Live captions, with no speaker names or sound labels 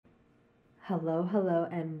Hello,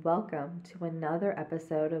 and welcome to another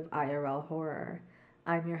episode of IRL Horror.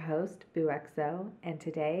 I'm your host, BooXO, and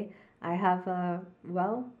today I have a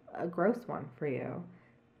gross one for you.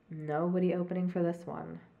 Nobody opening for this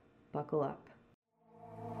one. Buckle up.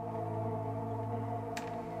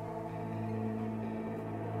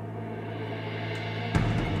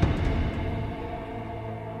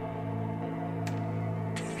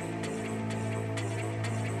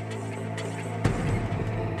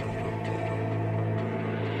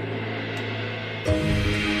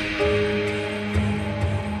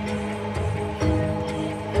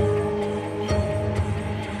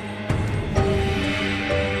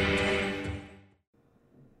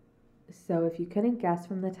 So, if you couldn't guess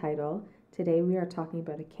from the title, today we are talking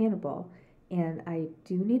about a cannibal, and I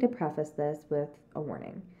do need to preface this with a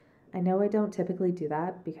warning. I know I don't typically do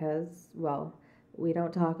that because, we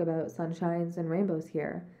don't talk about sunshines and rainbows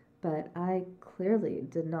here, but I clearly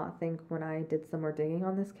did not think when I did some more digging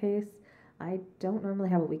on this case. I don't normally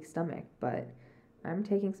have a weak stomach, but I'm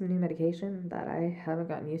taking some new medication that I haven't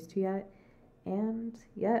gotten used to yet, and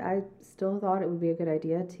yet I still thought it would be a good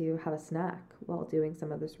idea to have a snack while doing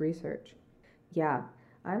some of this research. Yeah,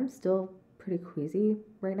 I'm still pretty queasy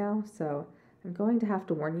right now, so I'm going to have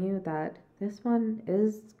to warn you that this one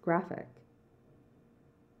is graphic.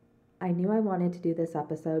 I knew I wanted to do this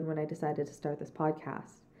episode when I decided to start this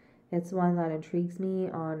podcast. It's one that intrigues me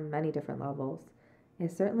on many different levels.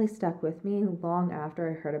 It certainly stuck with me long after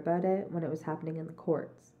I heard about it when it was happening in the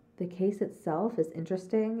courts. The case itself is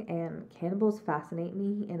interesting, and cannibals fascinate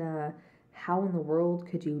me in a how in the world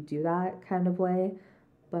could you do that kind of way,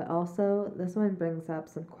 but also this one brings up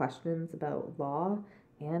some questions about law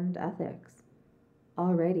and ethics.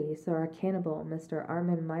 Alrighty, so our cannibal, Mr.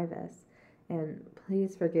 Armin Meiwes, and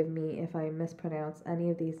please forgive me if I mispronounce any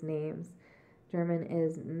of these names. German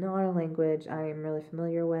is not a language I am really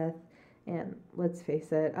familiar with, and let's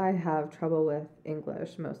face it, I have trouble with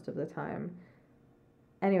English most of the time.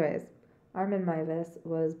 Anyways, Armin Meiwes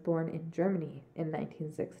was born in Germany in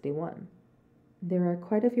 1961. There are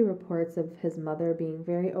quite a few reports of his mother being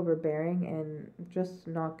very overbearing and just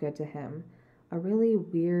not good to him. A really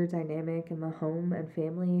weird dynamic in the home and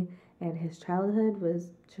family, and his childhood was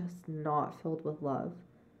just not filled with love.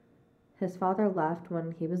 His father left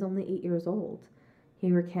when he was only 8 years old.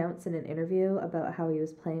 He recounts in an interview about how he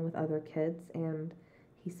was playing with other kids and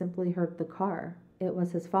he simply heard the car. It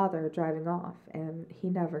was his father driving off, and he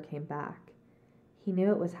never came back. He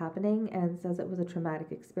knew it was happening and says it was a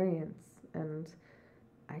traumatic experience, and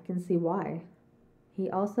I can see why.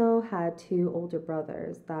 He also had two older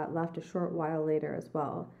brothers that left a short while later as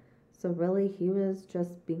well, so really he was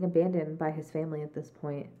just being abandoned by his family at this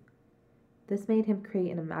point. This made him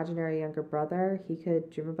create an imaginary younger brother he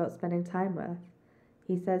could dream about spending time with.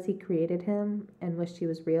 He says he created him and wished he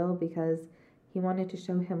was real because he wanted to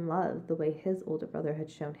show him love the way his older brother had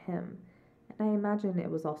shown him, and I imagine it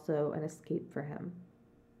was also an escape for him.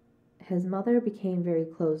 His mother became very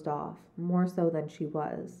closed off, more so than she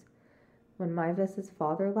was. When Meiwes'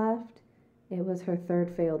 father left, it was her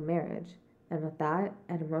third failed marriage, and with that,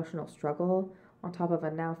 an emotional struggle on top of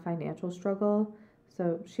a now financial struggle,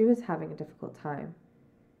 so she was having a difficult time.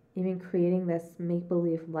 Even creating this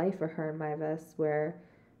make-believe life for her and Meiwes where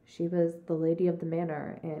she was the lady of the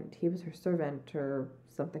manor and he was her servant or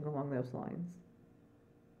something along those lines.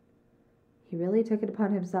 He really took it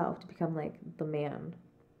upon himself to become like the man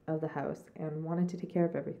of the house and wanted to take care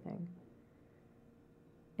of everything.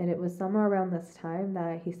 And it was somewhere around this time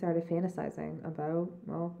that he started fantasizing about,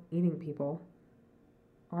 eating people.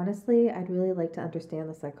 Honestly, I'd really like to understand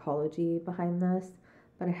the psychology behind this,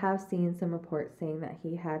 but I have seen some reports saying that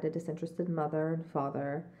he had a disinterested mother and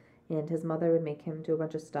father, and his mother would make him do a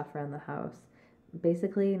bunch of stuff around the house,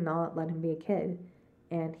 basically not let him be a kid.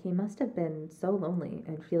 And he must have been so lonely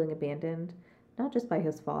and feeling abandoned, not just by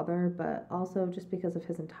his father, but also just because of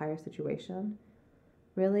his entire situation.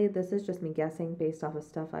 Really, this is just me guessing based off of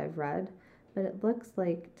stuff I've read, but it looks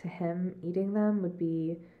like to him, eating them would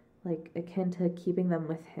be like akin to keeping them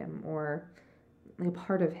with him or like a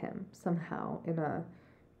part of him somehow in a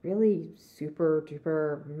really super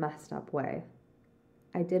duper messed up way.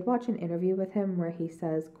 I did watch an interview with him where he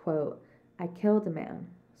says, quote, "I killed a man,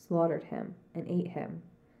 slaughtered him, and ate him.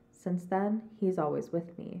 Since then, he's always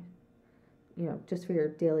with me." Just for your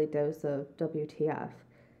daily dose of WTF.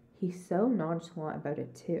 He's so nonchalant about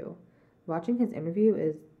it too. Watching his interview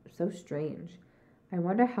is so strange. I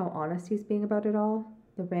wonder how honest he's being about it all.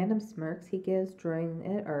 The random smirks he gives during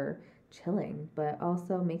it are chilling, but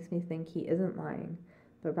also makes me think he isn't lying,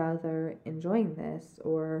 but rather enjoying this,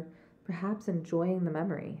 or perhaps enjoying the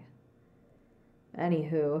memory.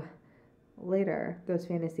 Anywho, Later, those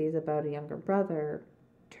fantasies about a younger brother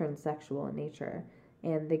turned sexual in nature,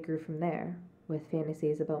 and they grew from there, with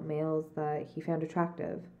fantasies about males that he found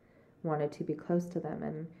attractive, wanted to be close to them,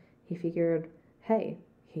 and he figured, hey,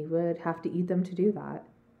 he would have to eat them to do that.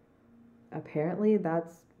 Apparently,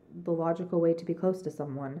 that's the logical way to be close to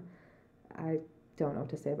someone. I don't know what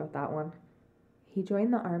to say about that one. He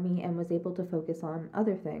joined the army and was able to focus on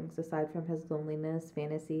other things aside from his loneliness,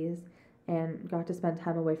 fantasies, and got to spend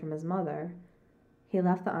time away from his mother. He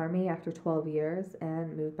left the army after 12 years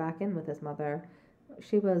and moved back in with his mother.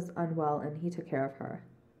 She was unwell and he took care of her.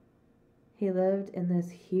 He lived in this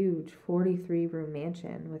huge 43-room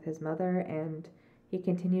mansion with his mother, and he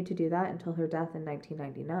continued to do that until her death in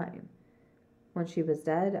 1999. When she was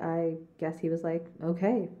dead, I guess he was like,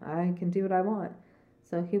 okay, I can do what I want.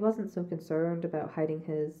 So he wasn't so concerned about hiding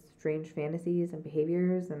his strange fantasies and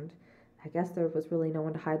behaviors, and I guess there was really no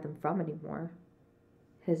one to hide them from anymore.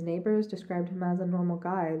 His neighbors described him as a normal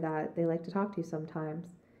guy that they liked to talk to sometimes.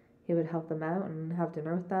 He would help them out and have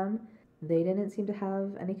dinner with them. They didn't seem to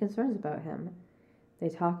have any concerns about him. They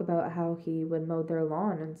talk about how he would mow their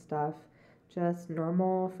lawn and stuff, just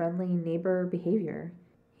normal, friendly neighbor behavior.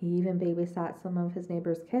 He even babysat some of his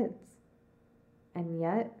neighbors' kids. And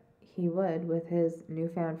yet, he would, with his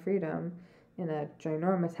newfound freedom, in a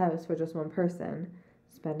ginormous house for just one person,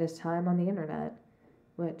 spend his time on the internet,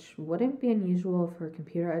 which wouldn't be unusual for a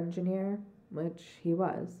computer engineer, which he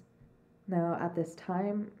was. Now, at this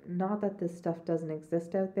time, not that this stuff doesn't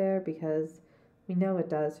exist out there, because we know it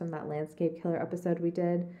does from that Landscape Killer episode we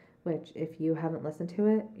did, which, if you haven't listened to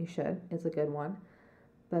it, you should. It's a good one.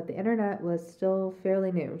 But the internet was still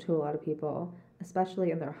fairly new to a lot of people,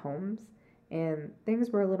 especially in their homes, and things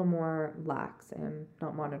were a little more lax and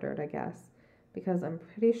not monitored, I guess, because I'm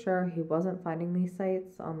pretty sure he wasn't finding these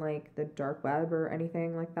sites on like the dark web or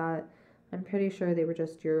anything like that. I'm pretty sure they were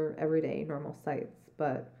just your everyday normal sites,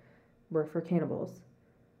 but were for cannibals.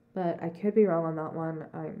 But I could be wrong on that one.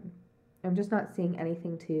 I'm just not seeing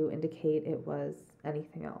anything to indicate it was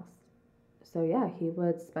anything else. So yeah, he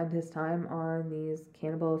would spend his time on these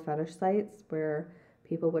cannibal fetish sites where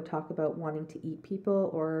people would talk about wanting to eat people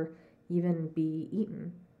or even be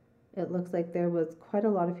eaten. It looks like there was quite a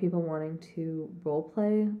lot of people wanting to role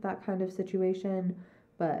play that kind of situation,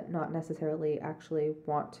 but not necessarily actually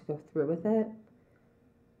want to go through with it.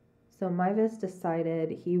 So Mivus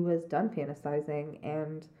decided he was done fantasizing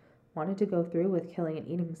and wanted to go through with killing and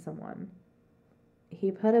eating someone.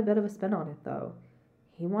 He put a bit of a spin on it though.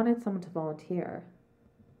 He wanted someone to volunteer.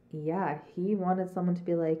 Yeah, he wanted someone to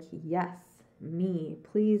be like, yes, me,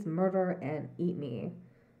 please murder and eat me.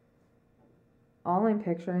 All I'm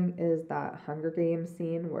picturing is that Hunger Games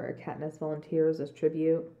scene where Katniss volunteers as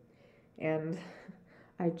tribute, and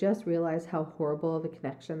I just realized how horrible of a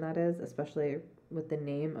connection that is, especially with the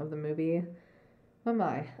name of the movie. Oh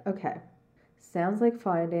my, okay. Sounds like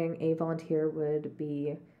finding a volunteer would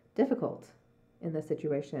be difficult in this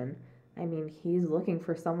situation. I mean, he's looking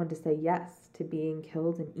for someone to say yes to being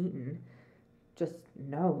killed and eaten. Just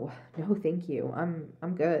no thank you.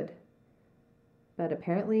 I'm good. But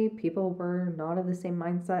apparently people were not of the same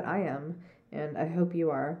mindset I am, and I hope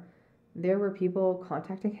you are. There were people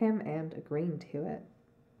contacting him and agreeing to it.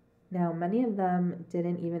 Now, many of them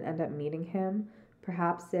didn't even end up meeting him.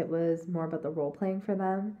 Perhaps it was more about the role playing for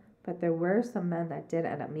them, but there were some men that did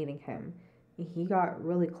end up meeting him. He got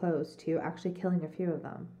really close to actually killing a few of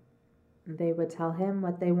them. They would tell him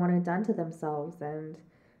what they wanted done to themselves, and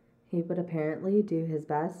he would apparently do his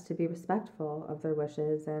best to be respectful of their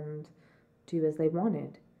wishes and do as they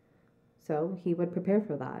wanted. So he would prepare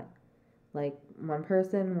for that. Like, one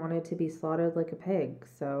person wanted to be slaughtered like a pig,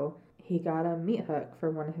 so he got a meat hook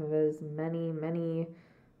for one of his many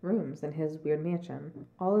rooms in his weird mansion.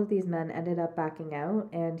 All of these men ended up backing out,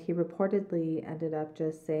 and he reportedly ended up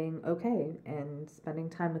just saying okay and spending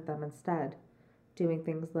time with them instead, doing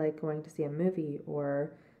things like going to see a movie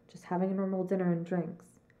or just having a normal dinner and drinks.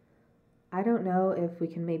 I don't know if we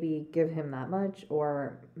can maybe give him that much,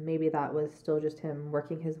 or maybe that was still just him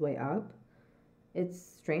working his way up. It's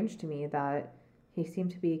strange to me that he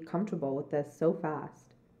seemed to be comfortable with this so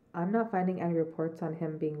fast. I'm not finding any reports on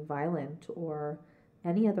him being violent or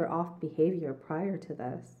any other off behavior prior to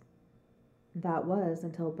this. That was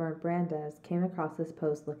until Bernd Brandes came across this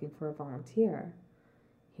post looking for a volunteer.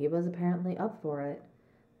 He was apparently up for it.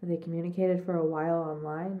 They communicated for a while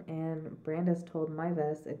online, and Brandes told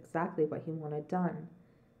Mivus exactly what he wanted done.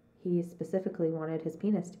 He specifically wanted his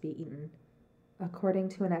penis to be eaten. According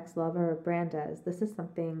to an ex-lover of Brandes, this is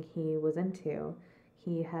something he was into.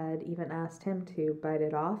 He had even asked him to bite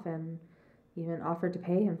it off and even offered to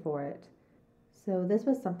pay him for it. So this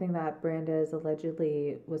was something that Brandes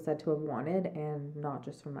allegedly was said to have wanted, and not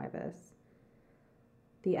just from Ibis.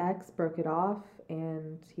 The ex broke it off,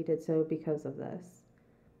 and he did so because of this.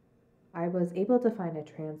 I was able to find a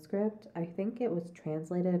transcript. I think it was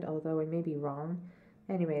translated, although I may be wrong.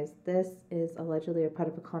 Anyways, this is allegedly a part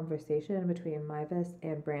of a conversation between Mavis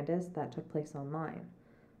and Brandes that took place online.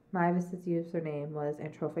 Mavis's username was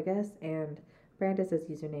Antrophagus, and Brandes'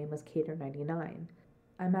 username was Cater99.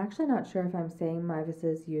 I'm actually not sure if I'm saying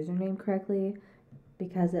Mavis's username correctly,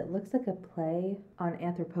 because it looks like a play on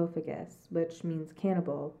anthropophagus, which means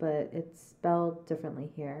cannibal, but it's spelled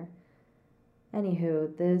differently here.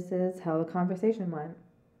 Anywho, this is how the conversation went.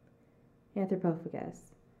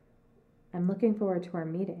 Anthropophagus. I'm looking forward to our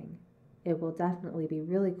meeting. It will definitely be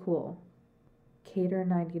really cool.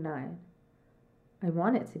 Cater99. I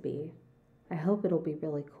want it to be. I hope it'll be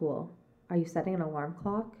really cool. Are you setting an alarm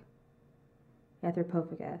clock?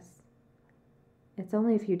 Anthropophagus. It's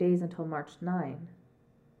only a few days until March 9.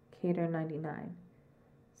 Cater99.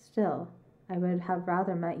 Still, I would have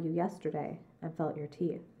rather met you yesterday and felt your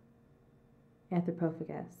teeth.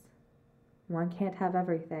 Anthropophagus. One can't have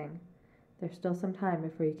everything. There's still some time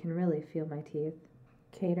before you can really feel my teeth.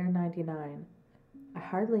 Cater99. I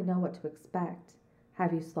hardly know what to expect.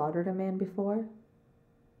 Have you slaughtered a man before?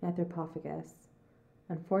 Anthropophagus.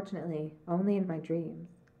 Unfortunately, only in my dreams.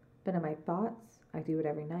 But in my thoughts, I do it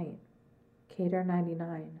every night.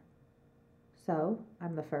 Cater99. So,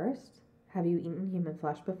 I'm the first? Have you eaten human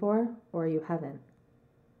flesh before, or you haven't?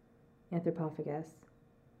 Anthropophagus.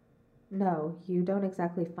 No, you don't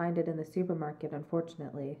exactly find it in the supermarket,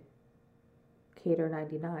 unfortunately.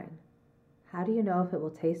 Cater99. How do you know if it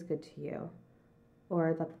will taste good to you,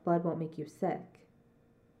 or that the blood won't make you sick?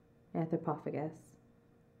 Anthropophagus.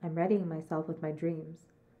 I'm readying myself with my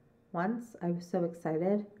dreams. Once, I was so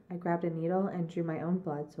excited, I grabbed a needle and drew my own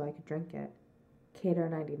blood so I could drink it.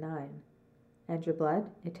 Cater99. And your blood,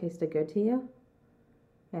 it tasted good to you?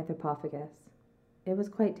 Anthropophagus. It was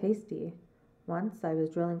quite tasty. Once I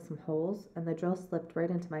was drilling some holes, and the drill slipped right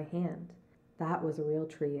into my hand. That was a real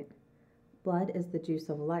treat. Blood is the juice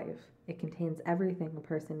of life. It contains everything a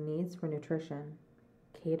person needs for nutrition.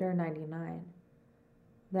 Cater99.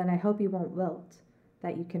 Then I hope you won't wilt,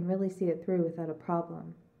 that you can really see it through without a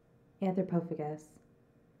problem. Anthropophagus.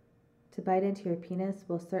 To bite into your penis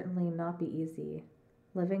will certainly not be easy.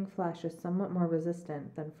 Living flesh is somewhat more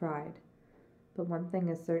resistant than fried. But one thing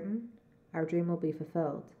is certain, our dream will be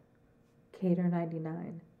fulfilled.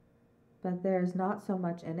 Cater99. But there is not so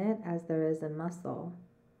much in it as there is in muscle.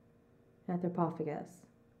 Anthropophagus.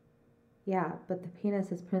 Yeah, but the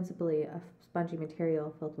penis is principally a spongy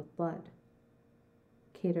material filled with blood.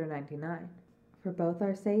 Cater99. For both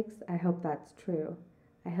our sakes, I hope that's true.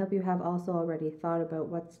 I hope you have also already thought about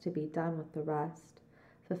what's to be done with the rest.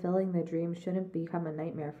 Fulfilling the dream shouldn't become a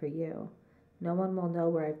nightmare for you. No one will know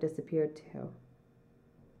where I've disappeared to.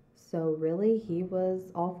 So really, he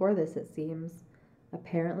was all for this, it seems.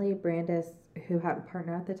 Apparently, Brandes, who had a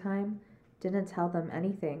partner at the time, didn't tell them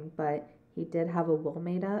anything, but he did have a will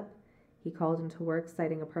made up. He called into work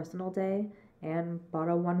citing a personal day and bought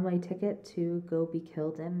a one-way ticket to go be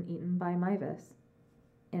killed and eaten by Mavis.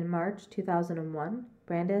 In March 2001,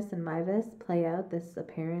 Brandes and Mavis play out this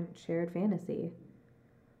apparent shared fantasy.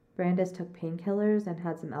 Brandes took painkillers and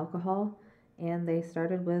had some alcohol, and they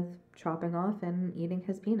started with chopping off and eating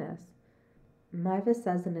his penis. Mavis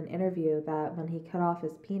says in an interview that when he cut off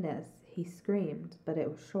his penis, he screamed, but it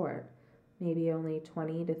was short, maybe only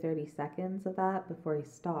 20 to 30 seconds of that before he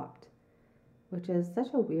stopped, which is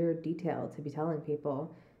such a weird detail to be telling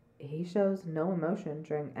people. He shows no emotion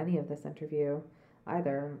during any of this interview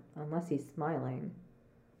either, unless he's smiling.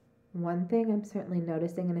 One thing I'm certainly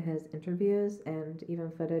noticing in his interviews and even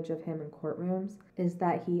footage of him in courtrooms is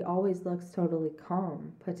that he always looks totally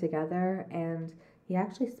calm, put together, and he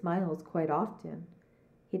actually smiles quite often.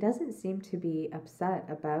 He doesn't seem to be upset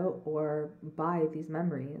about or by these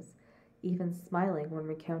memories, even smiling when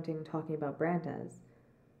recounting talking about Brandes.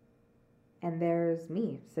 And there's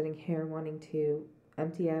me sitting here wanting to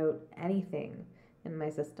empty out anything in my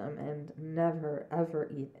system and never ever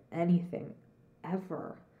eat anything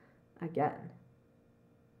ever again.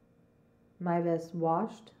 Mavis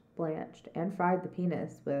washed, blanched, and fried the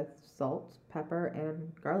penis with salt, pepper,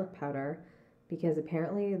 and garlic powder because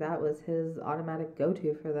apparently that was his automatic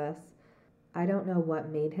go-to for this. I don't know what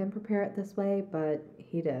made him prepare it this way, but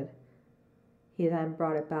he did. He then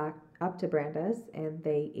brought it back up to Brandes and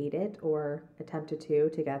they ate it, or attempted to,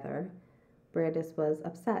 together. Brandes was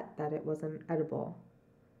upset that it wasn't edible.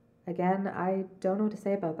 Again, I don't know what to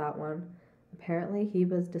say about that one. Apparently, he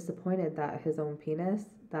was disappointed that his own penis,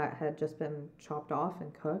 that had just been chopped off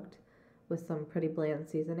and cooked, with some pretty bland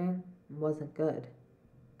seasoning wasn't good.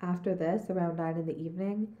 After this, around 9 in the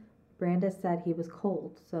evening, Brandis said he was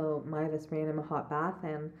cold, so Mavis ran him a hot bath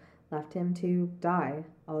and left him to die,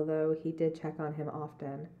 although he did check on him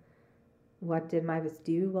often. What did Mavis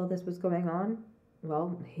do while this was going on?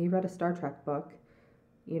 Well, he read a Star Trek book,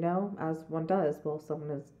 as one does while someone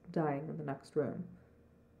is dying in the next room.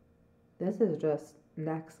 This is just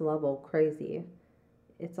next level crazy.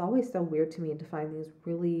 It's always so weird to me to find these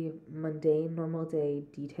really mundane, normal day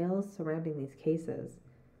details surrounding these cases.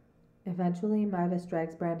 Eventually, Mavis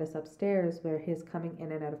drags Brandis upstairs where he is coming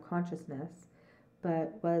in and out of consciousness,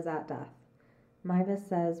 but was at death. Mavis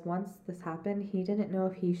says once this happened, he didn't know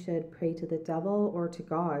if he should pray to the devil or to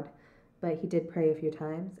God, but he did pray a few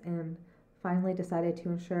times and finally decided to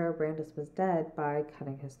ensure Brandis was dead by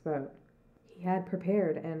cutting his throat. He had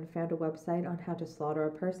prepared and found a website on how to slaughter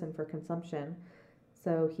a person for consumption,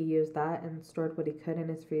 so he used that and stored what he could in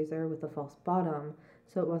his freezer with a false bottom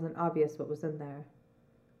so it wasn't obvious what was in there.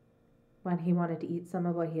 When he wanted to eat some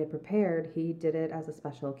of what he had prepared, he did it as a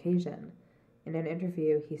special occasion. In an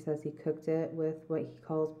interview, he says he cooked it with what he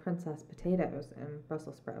calls princess potatoes and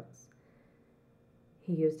Brussels sprouts.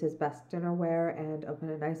 He used his best dinnerware and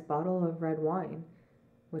opened a nice bottle of red wine,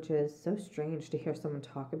 which is so strange to hear someone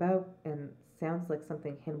talk about and sounds like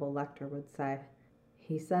something Hannibal Lecter would say.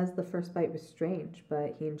 He says the first bite was strange,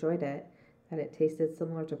 but he enjoyed it, and it tasted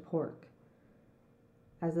similar to pork.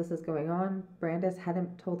 As this is going on, Brandis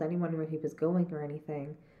hadn't told anyone where he was going or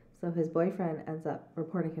anything, so his boyfriend ends up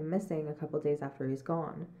reporting him missing a couple days after he's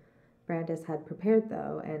gone. Brandis had prepared,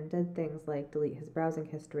 though, and did things like delete his browsing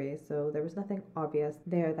history, so there was nothing obvious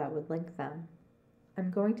there that would link them.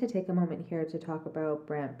 I'm going to take a moment here to talk about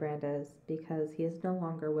Brant Brandis because he is no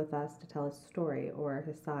longer with us to tell his story or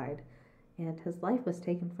his side, and his life was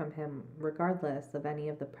taken from him regardless of any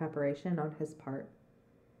of the preparation on his part.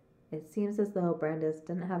 It seems as though Brandis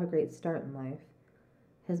didn't have a great start in life.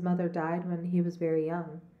 His mother died when he was very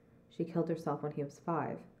young. She killed herself when he was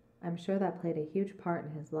 5. I'm sure that played a huge part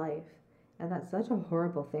in his life, and that's such a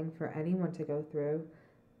horrible thing for anyone to go through,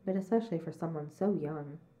 but especially for someone so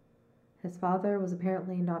young. His father was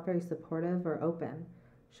apparently not very supportive or open,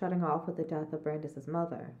 shutting off with the death of Brandis's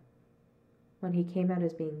mother. When he came out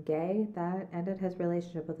as being gay, that ended his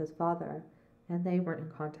relationship with his father, and they weren't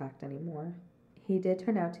in contact anymore. He did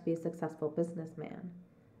turn out to be a successful businessman,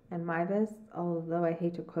 and Mavis, although I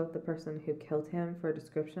hate to quote the person who killed him for a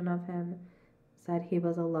description of him, said he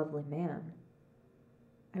was a lovely man.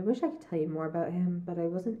 I wish I could tell you more about him, but I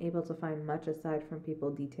wasn't able to find much aside from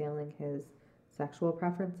people detailing his sexual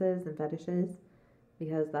preferences and fetishes,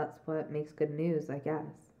 because that's what makes good news, I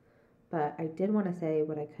guess. But I did want to say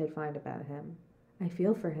what I could find about him. I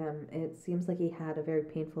feel for him. It seems like he had a very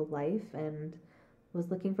painful life and was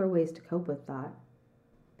looking for ways to cope with that.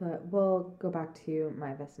 But we'll go back to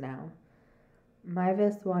Mavis now.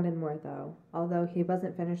 Mavis wanted more, though. Although he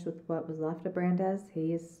wasn't finished with what was left of Brandis,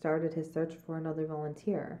 he started his search for another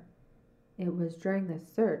volunteer. It was during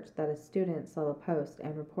this search that a student saw the post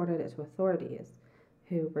and reported it to authorities,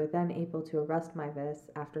 who were then able to arrest Mavis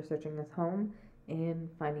after searching his home and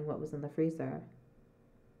finding what was in the freezer.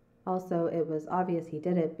 Also, it was obvious he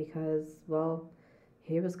did it because, well,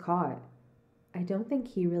 he was caught. I don't think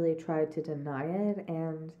he really tried to deny it,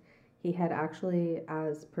 and he had actually,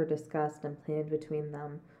 as per discussed and planned between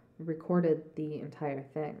them, recorded the entire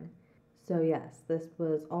thing. So yes, this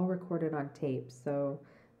was all recorded on tape, so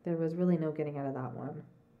there was really no getting out of that one.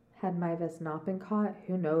 Had Mavis not been caught,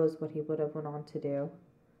 who knows what he would have went on to do.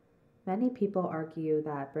 Many people argue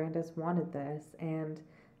that Brandis wanted this, and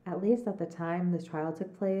at least at the time the trial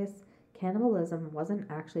took place, cannibalism wasn't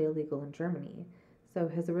actually illegal in Germany, so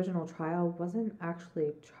his original trial wasn't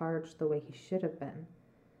actually charged the way he should have been.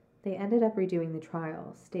 They ended up redoing the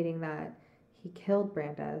trial, stating that he killed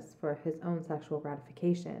Brandis for his own sexual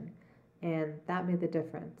gratification, and that made the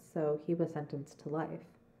difference, so he was sentenced to life.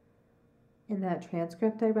 In that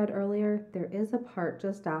transcript I read earlier, there is a part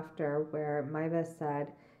just after where Mavis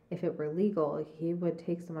said if it were legal, he would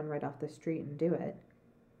take someone right off the street and do it.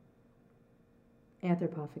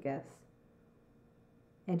 Anthropophagus.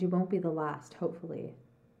 And you won't be the last, hopefully.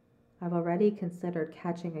 I've already considered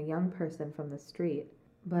catching a young person from the street,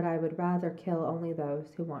 but I would rather kill only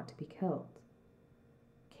those who want to be killed.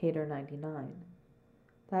 Cater 99.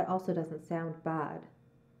 That also doesn't sound bad,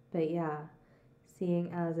 but yeah,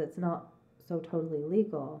 seeing as it's not so totally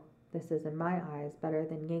legal, this is in my eyes better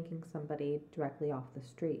than yanking somebody directly off the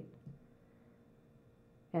street.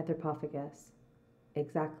 Anthropophagus.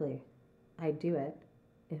 Exactly. I'd do it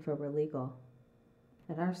if it were legal.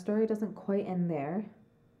 And our story doesn't quite end there.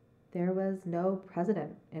 There was no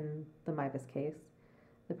precedent in the Mavis case.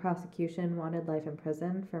 The prosecution wanted life in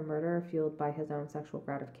prison for murder fueled by his own sexual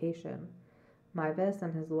gratification. Maivis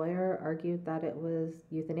and his lawyer argued that it was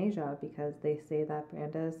euthanasia because they say that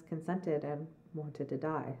Brandes consented and wanted to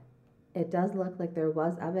die. It does look like there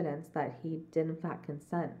was evidence that he did in fact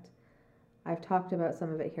consent. I've talked about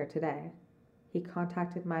some of it here today. He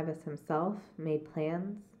contacted Maivis himself, made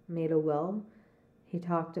plans, made a will. He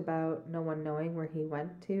talked about no one knowing where he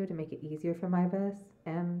went to make it easier for Maivis,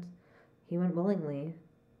 and he went willingly.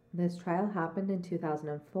 This trial happened in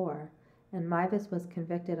 2004, and Maivis was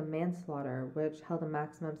convicted of manslaughter, which held a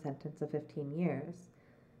maximum sentence of 15 years.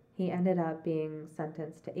 He ended up being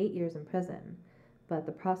sentenced to 8 years in prison, but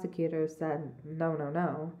the prosecutors said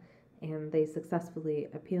no, and they successfully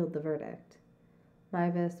appealed the verdict.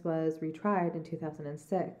 Maivis was retried in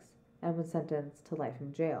 2006 and was sentenced to life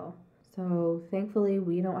in jail. So thankfully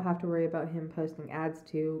we don't have to worry about him posting ads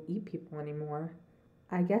to eat people anymore.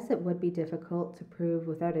 I guess it would be difficult to prove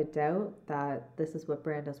without a doubt that this is what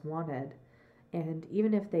Brandes wanted, and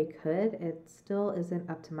even if they could, it still isn't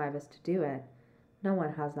up to Maivis to do it. No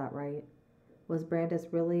one has that right. Was Brandes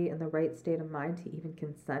really in the right state of mind to even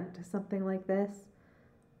consent to something like this?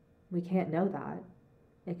 We can't know that.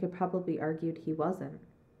 It could probably be argued he wasn't.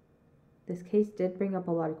 This case did bring up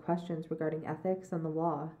a lot of questions regarding ethics and the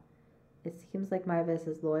law. It seems like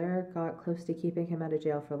Maivis' lawyer got close to keeping him out of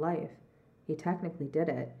jail for life. He technically did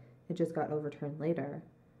it. It just got overturned later.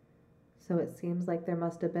 So it seems like there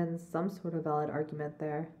must have been some sort of valid argument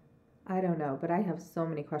there. I don't know, but I have so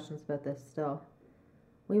many questions about this still.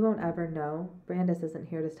 We won't ever know. Brandes isn't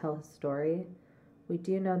here to tell his story. We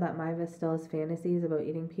do know that Maivis still has fantasies about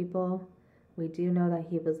eating people. We do know that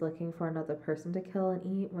he was looking for another person to kill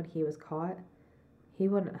and eat when he was caught. He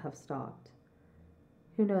wouldn't have stopped.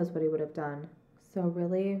 Who knows what he would have done? So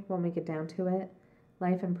really, when we get down to it,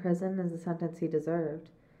 life in prison is the sentence he deserved,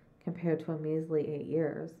 compared to a measly 8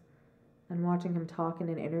 years. And watching him talk in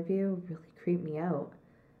an interview really creeped me out.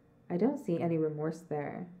 I don't see any remorse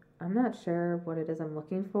there. I'm not sure what it is I'm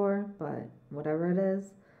looking for, but whatever it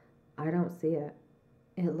is, I don't see it.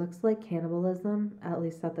 It looks like cannibalism, at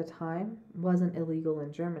least at the time, wasn't illegal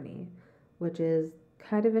in Germany, which is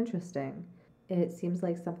kind of interesting. It seems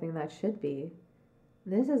like something that should be.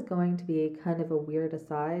 This is going to be kind of a weird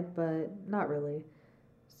aside, but not really.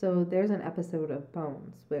 So there's an episode of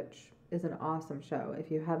Bones, which is an awesome show. If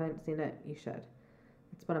you haven't seen it, you should.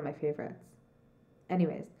 It's one of my favorites.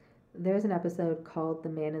 Anyways, there's an episode called The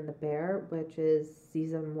Man and the Bear, which is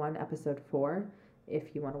season 1, episode 4,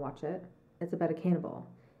 if you want to watch it. It's about a cannibal.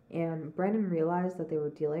 And Brandon realized that they were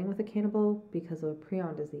dealing with a cannibal because of a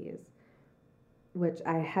prion disease, which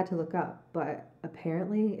I had to look up, but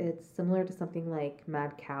apparently it's similar to something like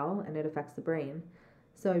mad cow and it affects the brain.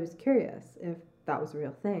 So I was curious if that was a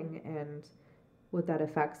real thing and would that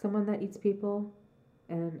affect someone that eats people?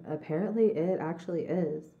 And apparently it actually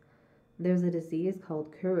is. There's a disease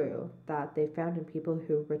called kuru that they found in people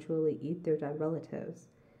who ritually eat their dead relatives.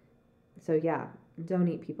 So yeah, don't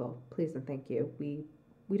eat people, please and thank you. We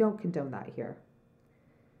don't condone that here.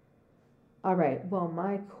 Alright, well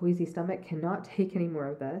my queasy stomach cannot take any more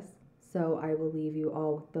of this, so I will leave you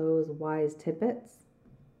all with those wise tidbits.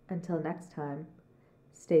 Until next time,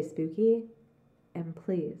 stay spooky and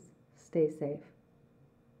please stay safe.